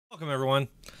Welcome, everyone.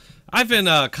 I've been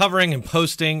covering and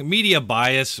posting media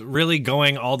bias, really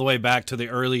going all the way back to the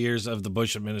early years of the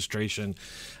Bush administration.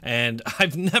 And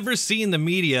I've never seen the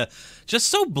media just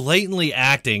so blatantly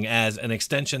acting as an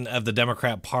extension of the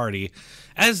Democrat Party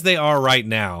as they are right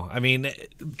now. I mean,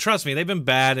 trust me, they've been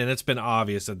bad, and it's been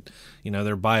obvious that,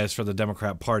 they're biased for the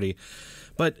Democrat Party.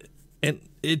 But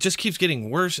it just keeps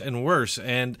getting worse and worse.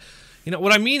 And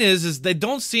what I mean is they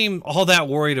don't seem all that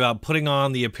worried about putting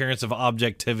on the appearance of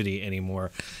objectivity anymore.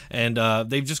 And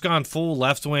they've just gone full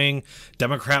left-wing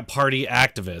Democrat Party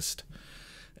activist.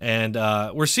 And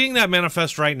we're seeing that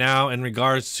manifest right now in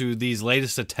regards to these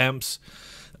latest attempts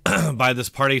by this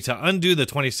party to undo the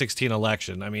 2016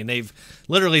 election. I mean, they've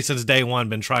literally since day one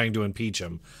been trying to impeach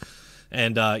him.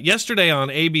 And yesterday on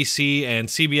ABC and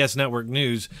CBS Network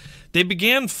News, they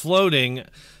began floating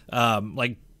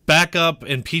backup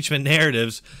impeachment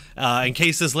narratives in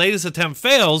case this latest attempt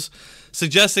fails,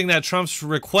 suggesting that Trump's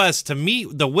requests to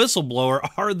meet the whistleblower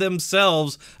are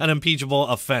themselves an impeachable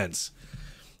offense.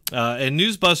 And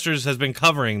Newsbusters has been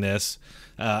covering this,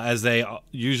 as they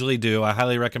usually do. I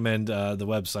highly recommend the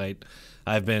website.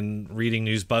 I've been reading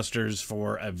Newsbusters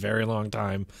for a very long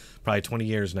time, probably 20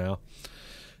 years now.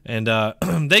 And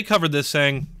they covered this,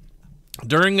 saying,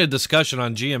 during a discussion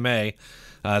on GMA,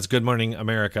 it's Good Morning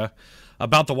America,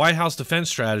 about the White House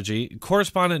defense strategy,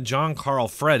 correspondent John Carl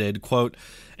fretted, quote,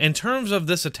 "In terms of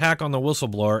this attack on the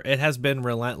whistleblower, it has been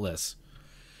relentless."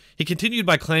 He continued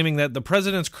by claiming that the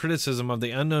president's criticism of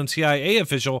the unknown CIA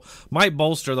official might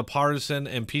bolster the partisan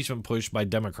impeachment push by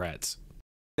Democrats.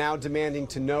 Now demanding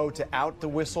to out the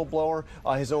whistleblower.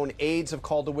 His own aides have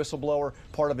called the whistleblower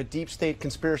part of a deep state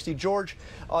conspiracy. George,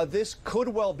 this could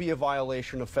well be a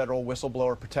violation of federal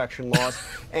whistleblower protection laws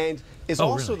and is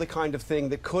also the kind of thing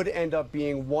that could end up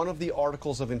being one of the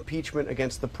articles of impeachment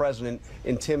against the president,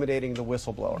 intimidating the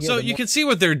whistleblower. So you can see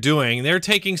what they're doing. They're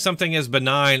taking something as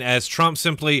benign as Trump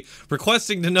simply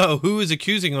requesting to know who is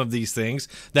accusing him of these things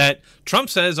that Trump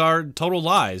says are total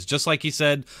lies, just like he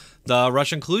said the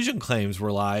Russian collusion claims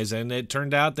were lies, and it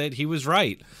turned out that he was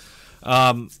right.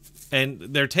 And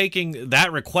they're taking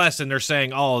that request and they're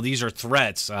saying, oh, these are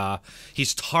threats.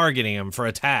 He's targeting him for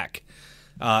attack.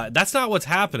 That's not what's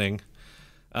happening.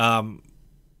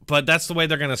 But that's the way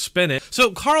they're going to spin it. So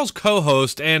Carl's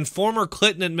co-host and former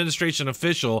Clinton administration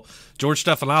official, George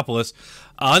Stephanopoulos,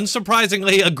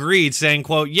 unsurprisingly agreed, saying,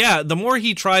 quote, yeah, the more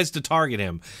he tries to target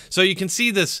him. So you can see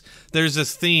this, there's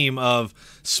this theme of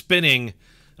spinning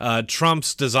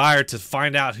Trump's desire to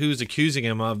find out who's accusing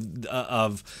him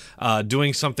of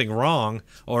doing something wrong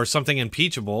or something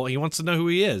impeachable. He wants to know who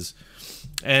he is.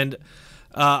 And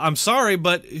I'm sorry,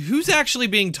 but who's actually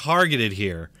being targeted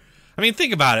here? I mean,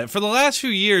 think about it. For the last few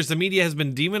years, the media has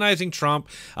been demonizing Trump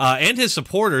and his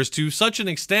supporters to such an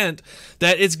extent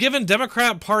that it's given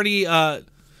Democrat Party the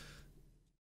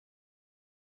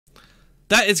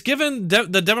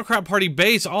Democrat Party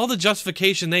base all the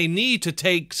justification they need to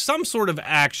take some sort of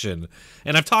action.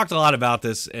 And I've talked a lot about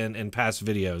this in past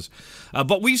videos.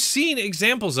 But we've seen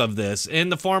examples of this in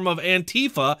the form of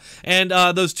Antifa and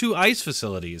those two ICE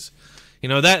facilities.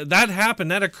 That happened.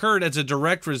 That occurred as a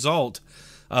direct result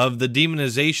of the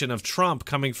demonization of Trump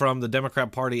coming from the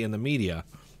Democrat Party and the media.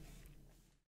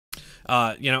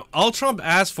 All Trump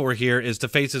asked for here is to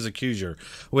face his accuser,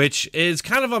 which is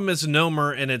kind of a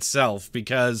misnomer in itself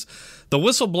because the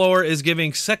whistleblower is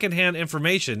giving secondhand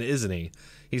information, isn't he?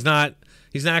 He's not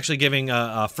actually giving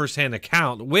a firsthand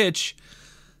account, which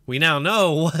we now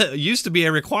know used to be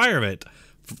a requirement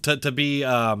to be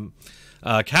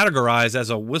categorized as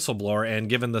a whistleblower and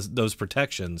given those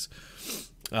protections.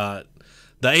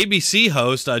 The ABC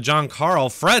host, John Carl,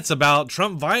 frets about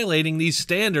Trump violating these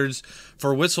standards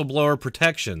for whistleblower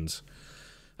protections.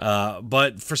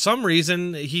 But for some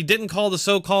reason, he didn't call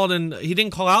he didn't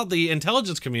call out the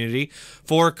intelligence community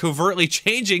for covertly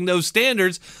changing those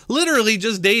standards literally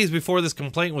just days before this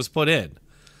complaint was put in.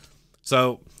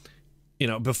 So,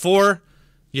 before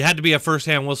you had to be a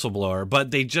first-hand whistleblower, but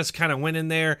they just kind of went in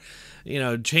there,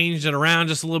 changed it around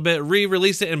just a little bit,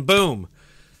 re-released it, and boom.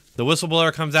 The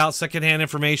whistleblower comes out, secondhand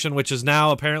information, which is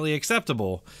now apparently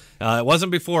acceptable. It wasn't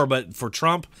before, but for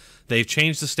Trump, they've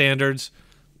changed the standards,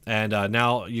 and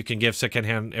now you can give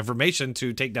secondhand information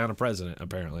to take down a president,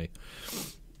 apparently.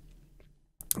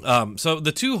 So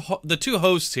the two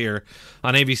hosts here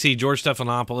on ABC, George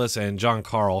Stephanopoulos and John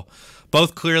Carl,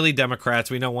 both clearly Democrats.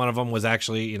 We know one of them was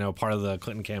actually, part of the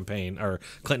Clinton campaign or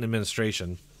Clinton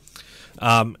administration.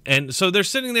 And so they're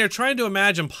sitting there trying to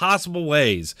imagine possible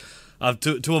ways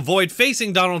to avoid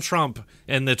facing Donald Trump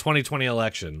in the 2020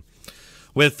 election.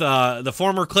 with the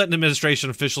former Clinton administration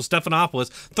official Stephanopoulos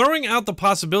throwing out the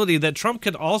possibility that Trump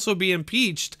could also be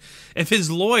impeached if his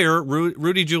lawyer,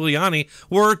 Rudy Giuliani,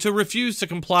 were to refuse to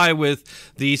comply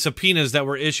with the subpoenas that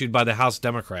were issued by the House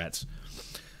Democrats.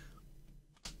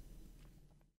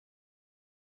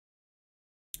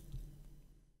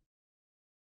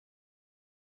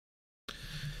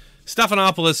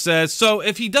 Stephanopoulos says, so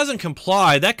if he doesn't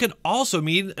comply, that could also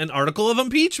mean an article of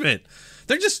impeachment.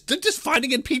 They're just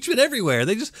finding impeachment everywhere.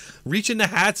 They just reach into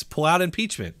hats, pull out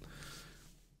impeachment.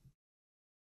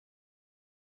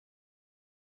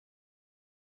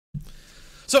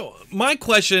 So my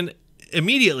question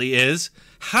immediately is,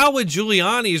 how would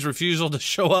Giuliani's refusal to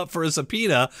show up for a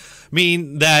subpoena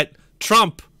mean that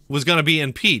Trump was going to be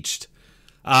impeached?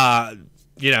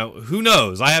 Who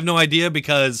knows? I have no idea,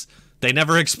 because they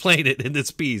never explain it in this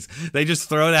piece. They just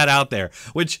throw that out there,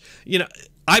 which,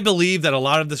 I believe that a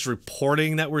lot of this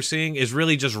reporting that we're seeing is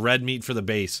really just red meat for the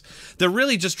base. They're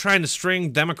really just trying to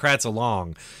string Democrats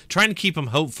along, trying to keep them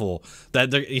hopeful that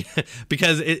they're,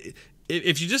 because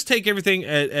if you just take everything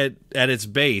at its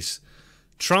base,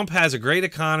 Trump has a great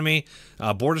economy,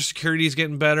 border security is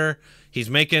getting better.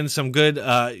 He's making some good,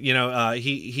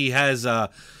 he has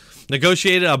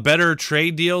negotiated a better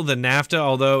trade deal than NAFTA,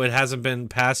 although it hasn't been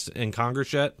passed in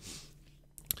Congress yet.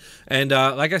 And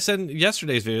like I said in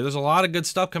yesterday's video, there's a lot of good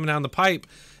stuff coming down the pipe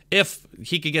if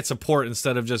he could get support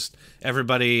instead of just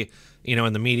everybody,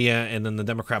 in the media and then the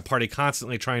Democrat Party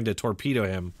constantly trying to torpedo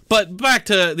him. But back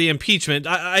to the impeachment,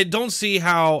 I don't see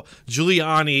how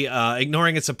Giuliani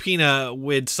ignoring a subpoena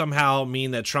would somehow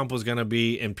mean that Trump was going to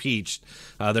be impeached.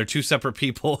 They're two separate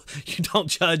people. You don't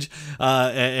judge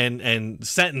and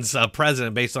sentence a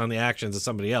president based on the actions of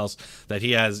somebody else that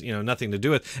he has, nothing to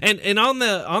do with. And on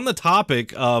the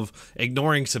topic of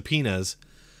ignoring subpoenas,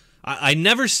 I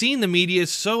never seen the media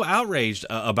so outraged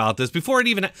about this before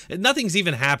nothing's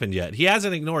even happened yet. He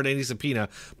hasn't ignored any subpoena,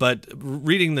 but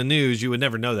reading the news, you would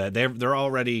never know that. They're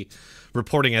already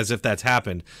reporting as if that's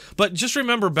happened. But just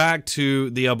remember back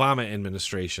to the Obama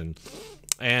administration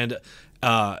and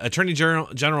Attorney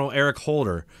General Eric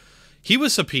Holder. He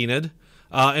was subpoenaed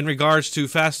in regards to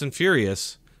Fast and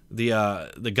Furious,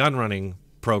 the gun running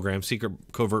program, secret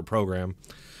covert program.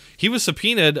 He was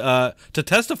subpoenaed to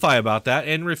testify about that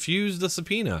and refused the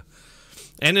subpoena.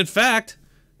 And in fact,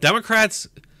 Democrats,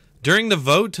 during the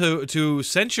vote to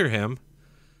censure him,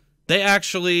 they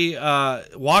actually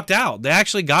walked out. They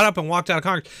actually got up and walked out of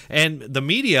Congress. And the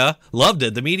media loved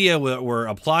it. The media were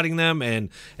applauding them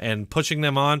and pushing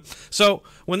them on. So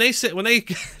when they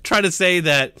try to say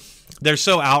that they're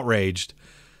so outraged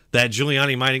that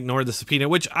Giuliani might ignore the subpoena,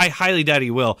 which I highly doubt he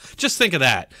will. Just think of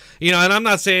that. And I'm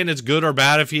not saying it's good or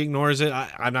bad if he ignores it.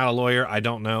 I'm not a lawyer. I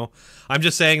don't know. I'm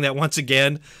just saying that, once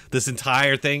again, this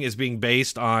entire thing is being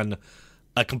based on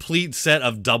a complete set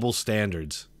of double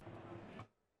standards.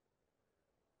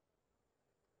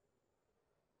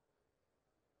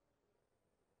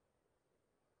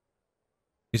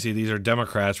 You see, these are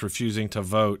Democrats refusing to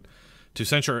vote to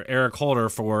censure Eric Holder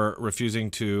for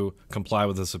refusing to comply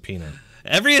with the subpoena.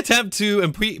 Every attempt to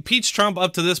impeach Trump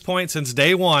up to this point since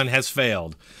day one has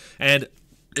failed. And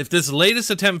if this latest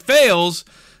attempt fails,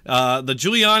 the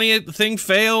Giuliani thing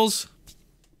fails,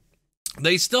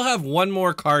 they still have one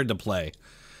more card to play.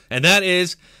 And that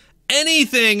is,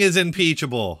 anything is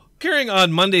impeachable. Appearing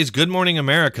on Monday's Good Morning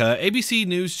America, ABC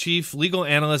News chief legal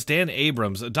analyst Dan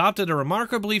Abrams adopted a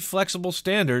remarkably flexible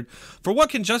standard for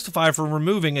what can justify for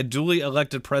removing a duly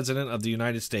elected president of the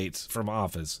United States from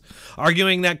office,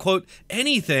 arguing that, quote,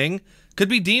 anything could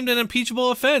be deemed an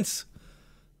impeachable offense.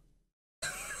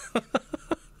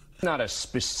 Not a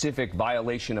specific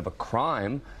violation of a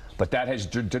crime, but that has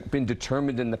been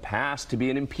determined in the past to be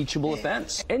an impeachable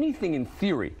offense. Anything in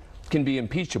theory can be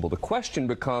impeachable. The question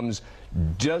becomes,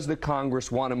 does the Congress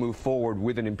want to move forward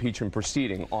with an impeachment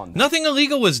proceeding on that? Nothing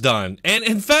illegal was done. And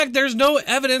in fact, there's no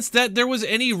evidence that there was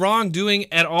any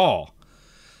wrongdoing at all.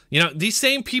 These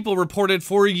same people reported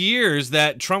for years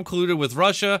that Trump colluded with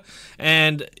Russia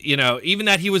and, even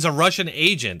that he was a Russian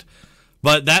agent.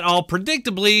 But that all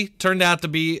predictably turned out to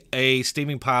be a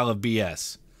steaming pile of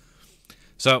BS.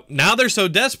 So now they're so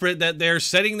desperate that they're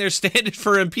setting their standard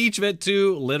for impeachment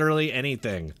to literally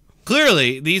anything.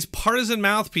 Clearly, these partisan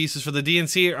mouthpieces for the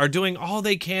DNC are doing all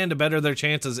they can to better their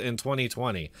chances in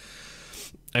 2020.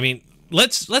 I mean,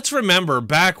 let's remember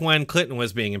back when Clinton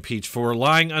was being impeached for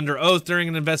lying under oath during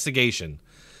an investigation.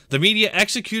 The media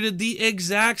executed the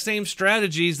exact same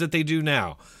strategies that they do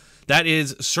now. That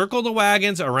is, circle the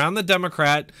wagons around the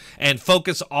Democrat and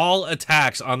focus all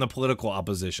attacks on the political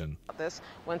opposition. This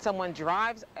when someone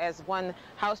drives, as one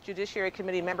House Judiciary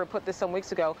Committee member put this some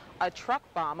weeks ago, a truck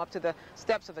bomb up to the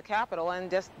steps of the Capitol and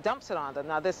just dumps it on them.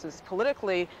 Now, this is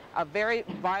politically a very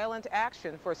violent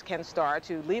action for Ken Starr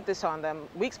to leave this on them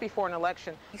weeks before an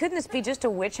election. Couldn't this be just a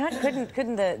witch hunt?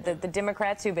 Couldn't the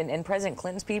Democrats who've been, and President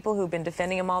Clinton's people who've been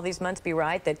defending him all these months be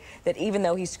right that even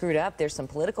though he screwed up, there's some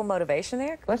political motivation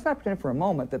there? Let's not pretend for a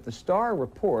moment that the Starr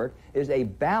report is a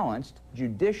balanced,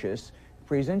 judicious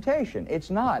presentation. It's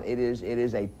not. It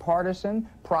is a partisan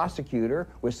prosecutor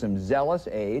with some zealous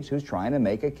aides who's trying to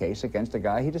make a case against a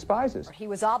guy he despises. He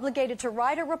was obligated to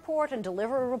write a report and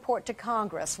deliver a report to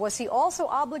Congress. Was he also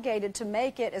obligated to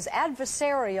make it as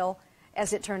adversarial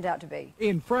as it turned out to be?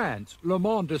 In France, Le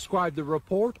Monde described the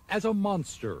report as a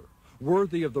monster,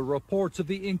 worthy of the reports of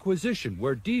the Inquisition,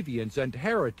 where deviants and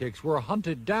heretics were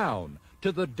hunted down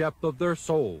to the depth of their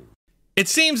souls. It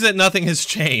seems that nothing has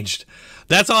changed.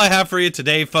 That's all I have for you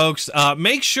today, folks.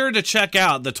 Make sure to check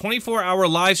out the 24-hour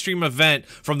live stream event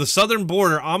from the southern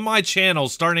border on my channel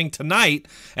starting tonight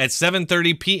at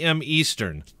 7:30 p.m.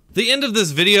 Eastern. The end of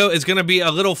this video is going to be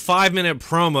a little 5-minute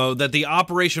promo that the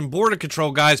Operation Border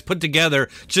Control guys put together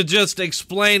to just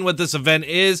explain what this event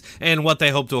is and what they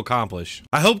hope to accomplish.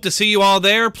 I hope to see you all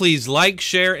there. Please like,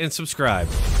 share, and subscribe.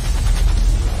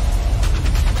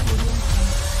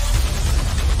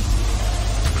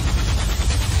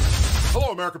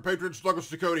 Hello, American Patriots. Douglas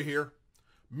Dakota here.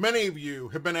 Many of you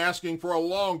have been asking for a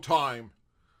long time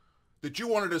that you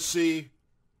wanted to see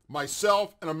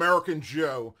myself and American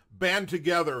Joe band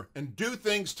together and do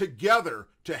things together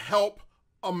to help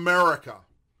America,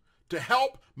 to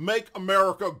help make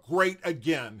America great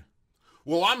again.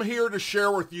 Well, I'm here to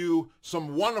share with you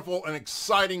some wonderful and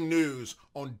exciting news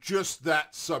on just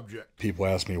that subject. People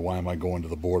ask me, why am I going to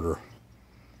the border?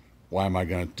 Why am I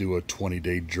going to do a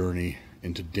 20-day journey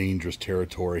into dangerous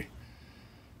territory,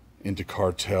 into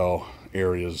cartel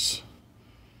areas,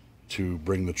 to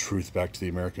bring the truth back to the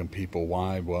American people?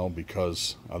 Why? Well,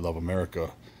 because I love America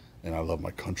and I love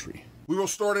my country. We will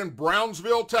start in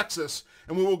Brownsville, Texas,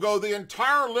 and we will go the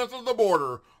entire length of the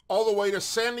border all the way to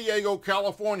San Diego,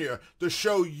 California, to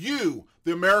show you,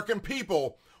 the American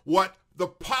people, what the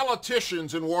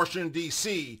politicians in Washington,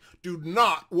 D.C. do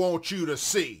not want you to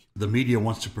see. The media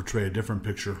wants to portray a different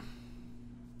picture.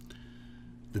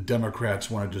 The Democrats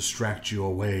want to distract you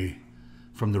away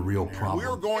from the real problem. We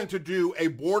are going to do a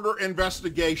border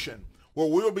investigation where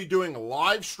we will be doing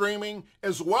live streaming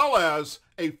as well as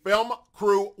a film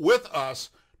crew with us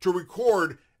to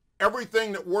record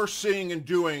everything that we're seeing and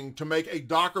doing to make a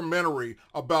documentary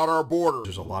about our border.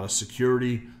 There's a lot of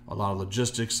security, a lot of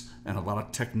logistics, and a lot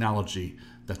of technology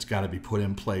that's got to be put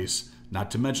in place. Not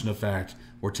to mention the fact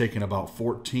we're taking about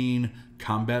 14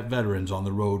 combat veterans on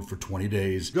the road for 20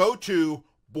 days. Go to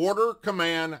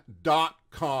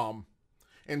bordercommand.com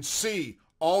and see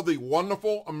all the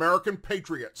wonderful American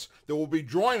patriots that will be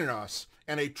joining us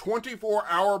in a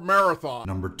 24-hour marathon.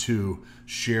 Number 2,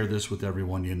 share this with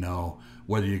everyone you know.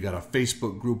 Whether you got a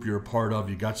Facebook group you're a part of,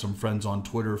 you got some friends on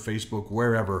Twitter, Facebook,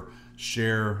 wherever,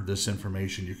 share this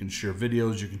information. You can share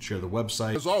videos, you can share the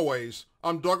website. As always,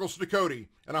 I'm Douglas Dakota,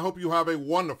 and I hope you have a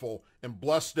wonderful and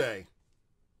blessed day.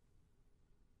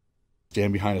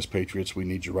 Stand behind us, Patriots. We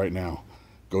need you right now.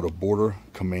 Go to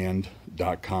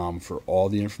bordercommand.com for all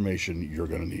the information you're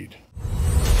going to need.